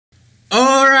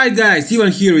Alright guys,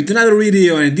 Ivan here with another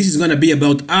video, and this is gonna be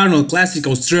about Arnold Classic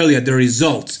Australia, the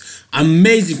results.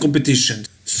 Amazing competition.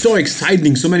 So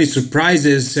exciting, so many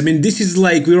surprises. I mean, this is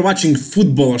like we were watching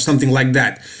football or something like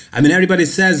that. I mean, everybody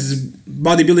says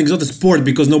bodybuilding is not a sport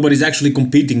because nobody's actually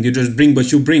competing. You just bring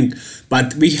what you bring.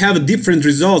 But we have different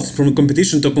results from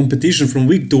competition to competition, from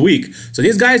week to week. So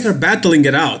these guys are battling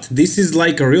it out. This is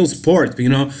like a real sport, you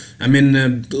know. I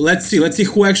mean, let's see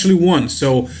who actually won.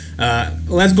 So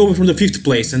let's go from the 5th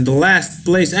place and the last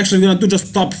place. Actually, we're gonna do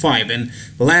just top 5, and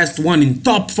the last one in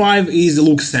top 5 is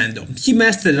Luke Sando. He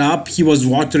messed it up. He was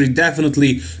watery,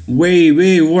 definitely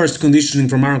way worse conditioning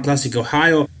from Arnold Classic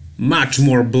Ohio. Much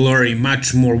more blurry,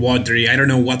 much more watery. I don't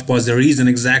know what was the reason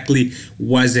exactly.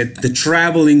 Was it the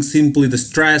traveling, simply the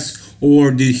stress,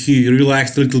 or did he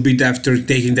relax a little bit after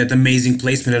taking that amazing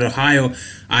placement at Ohio?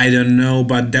 I don't know,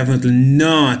 but definitely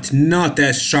not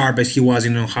as sharp as he was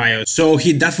in Ohio. So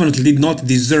he definitely did not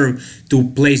deserve to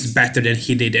place better than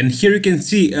he did. And here you can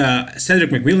see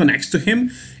Cedric McMillan next to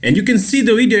him, and you can see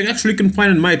the video actually you can find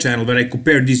on my channel where I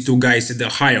compared these two guys at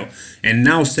Ohio. And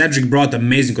now Cedric brought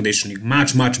amazing conditioning,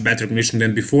 much better conditioning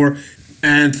than before,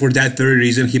 and for that very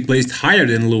reason he placed higher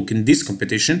than Luke in this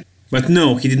competition. But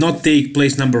no, he did not take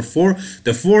place number 4.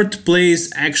 The 4th place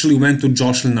actually went to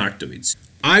Josh Lenartovitz.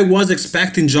 I was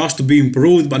expecting Josh to be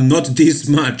improved, but not this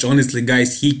much. Honestly,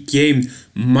 guys, he came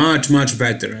much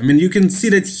better. I mean, you can see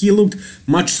that he looked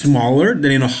much smaller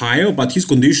than in Ohio, but his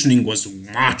conditioning was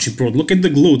much improved. Look at the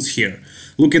glutes here.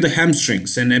 Look at the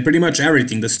hamstrings and pretty much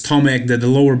everything. The stomach, the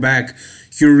lower back.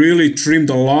 He really trimmed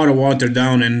a lot of water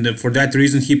down, and for that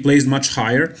reason, he placed much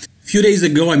higher. A few days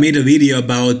ago, I made a video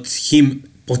about him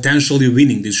potentially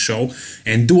winning this show,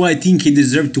 and do I think he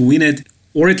deserved to win it?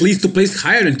 Or at least to place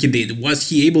higher than he did. Was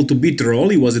he able to beat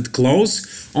Rolly? Was it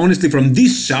close? Honestly, from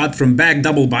this shot, from back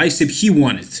double bicep, he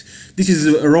won it. This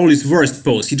is Rolly's worst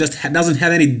pose. He just doesn't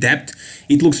have any depth.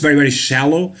 It looks very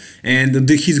shallow, and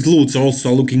his glutes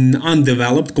also looking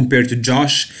undeveloped compared to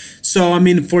Josh. So, I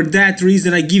mean, for that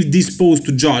reason, I give this pose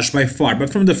to Josh by far.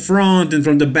 But from the front and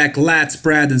from the back lat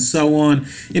spread and so on,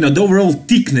 you know, the overall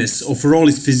thickness of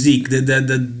Rolly's physique,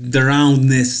 the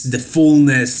roundness, the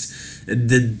fullness,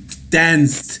 the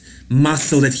dense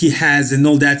muscle that he has and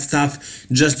all that stuff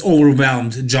just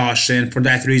overwhelmed Josh, and for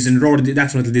that reason Rolly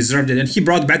definitely deserved it, and he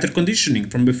brought better conditioning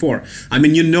from before. I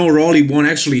mean, you know, Rolly won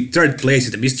actually 3rd place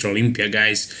at the Mr. Olympia,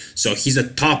 guys, so he's a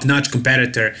top-notch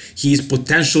competitor. He's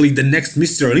potentially the next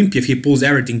Mr. Olympia if he pulls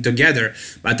everything together,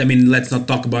 but I mean, let's not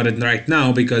talk about it right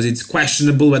now because it's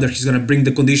questionable whether he's gonna bring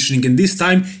the conditioning, and this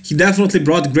time he definitely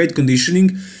brought great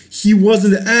conditioning. He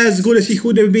wasn't as good as he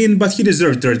could have been, but he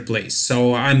deserved 3rd place,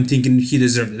 so I'm thinking he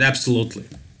deserved it, absolutely.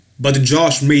 But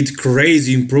Josh made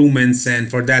crazy improvements, and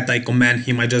for that I commend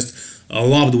him. I just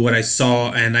loved what I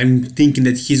saw, and I'm thinking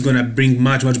that he's gonna bring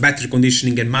much better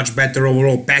conditioning and much better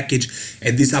overall package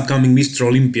at this upcoming Mr.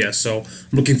 Olympia, so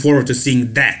I'm looking forward to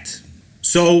seeing that.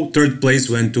 So 3rd place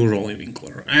went to Rolly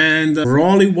Winkler, and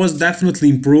Rolly was definitely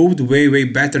improved, way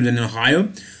better than in Ohio.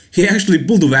 He actually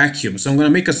pulled a vacuum, so I'm gonna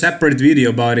make a separate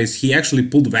video about it. He actually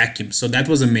pulled vacuum, so that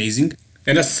was amazing.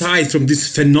 And aside from this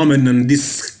phenomenon,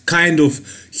 this kind of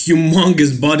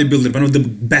humongous bodybuilder, one of the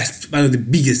best, one of the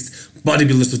biggest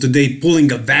bodybuilders of today,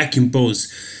 pulling a vacuum pose,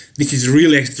 this is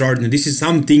really extraordinary. This is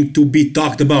something to be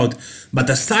talked about. But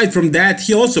aside from that,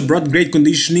 he also brought great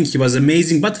conditioning. He was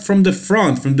amazing, but from the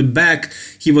front, from the back,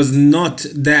 he was not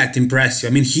that impressive.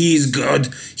 I mean, he is good.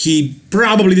 He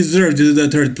probably deserved the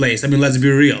 3rd place. I mean, let's be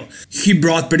real. He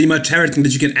brought pretty much everything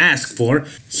that you can ask for.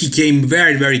 He came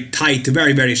very tight,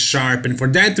 very sharp, and for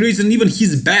that reason, even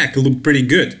his back looked pretty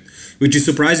good, which is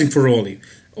surprising for Rolly.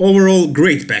 Overall,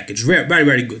 great package.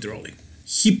 Very good, Rolly.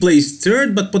 He placed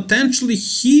 3rd, but potentially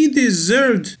he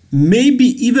deserved maybe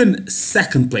even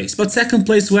 2nd place. But 2nd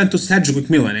place went to Cedric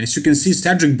McMillan, and as you can see,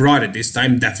 Cedric brought it this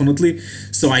time, definitely.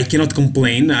 So I cannot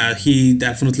complain. He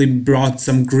definitely brought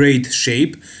some great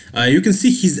shape. You can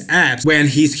see his abs when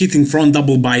he's hitting front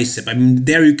double bicep. I mean,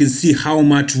 there you can see how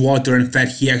much water and fat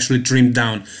he actually trimmed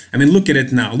down. I mean, look at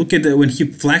it now. Look at when he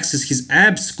flexes his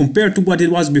abs compared to what it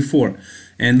was before.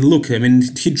 And look, I mean,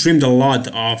 he trimmed a lot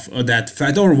of that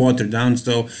fat or water down,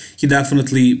 so he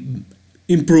definitely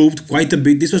improved quite a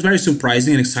bit. This was very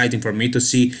surprising and exciting for me to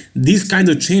see these kind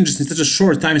of changes in such a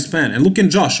short time span. And look at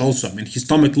Josh also. I mean, his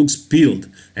stomach looks peeled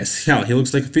as hell. He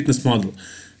looks like a fitness model.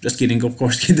 Just kidding, of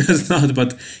course he does not,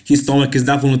 but his stomach is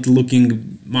definitely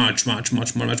looking much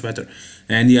better.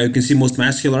 And yeah, you can see most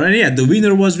muscular. And yeah, the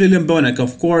winner was William Bonac,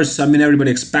 of course. I mean, everybody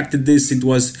expected this. It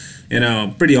was, you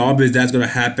know, pretty obvious that's gonna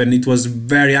happen. It was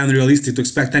very unrealistic to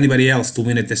expect anybody else to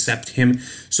win it except him.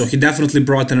 So he definitely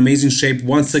brought an amazing shape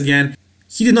once again.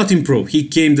 he did not improve. He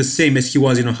came the same as he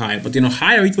was in Ohio. But in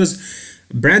Ohio, it was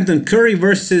Brandon Curry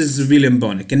versus William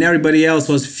Bonac, and everybody else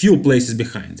was few places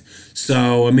behind.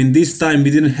 So, I mean, this time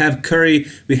we didn't have Curry,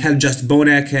 we had just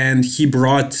Bonac, and he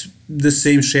brought the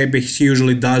same shape as he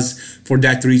usually does. For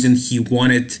that reason, he won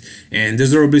it, and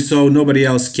deservedly so. Nobody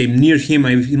else came near him,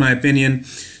 in my opinion.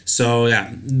 So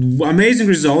yeah, amazing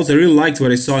results. I really liked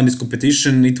what I saw in this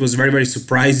competition. It was very, very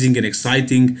surprising and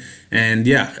exciting. And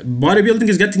yeah, bodybuilding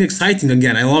is getting exciting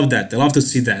again. I love that. I love to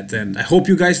see that. And I hope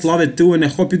you guys love it too. And I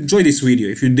hope you enjoyed this video.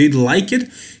 If you did like it,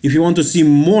 if you want to see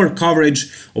more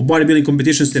coverage of bodybuilding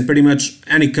competitions and pretty much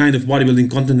any kind of bodybuilding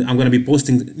content, I'm going to be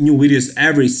posting new videos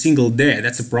every single day.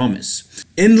 That's a promise.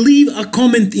 And leave a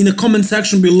comment in the comment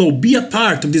section below. Be a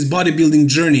part of this bodybuilding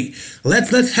journey.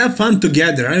 Let's have fun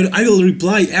together. I will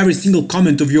reply every single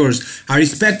comment of yours. I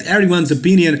respect everyone's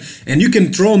opinion, and you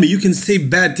can troll me, you can say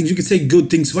bad things, you can say good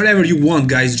things, whatever you want,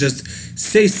 guys. Just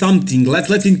say something.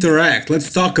 Let's interact.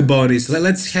 Let's talk about this.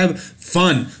 Let's have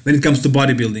fun when it comes to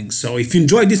bodybuilding. So if you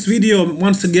enjoyed this video,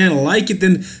 once again, like it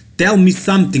and tell me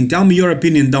something. Tell me your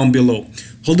opinion down below.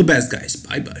 All the best, guys.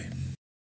 Bye bye.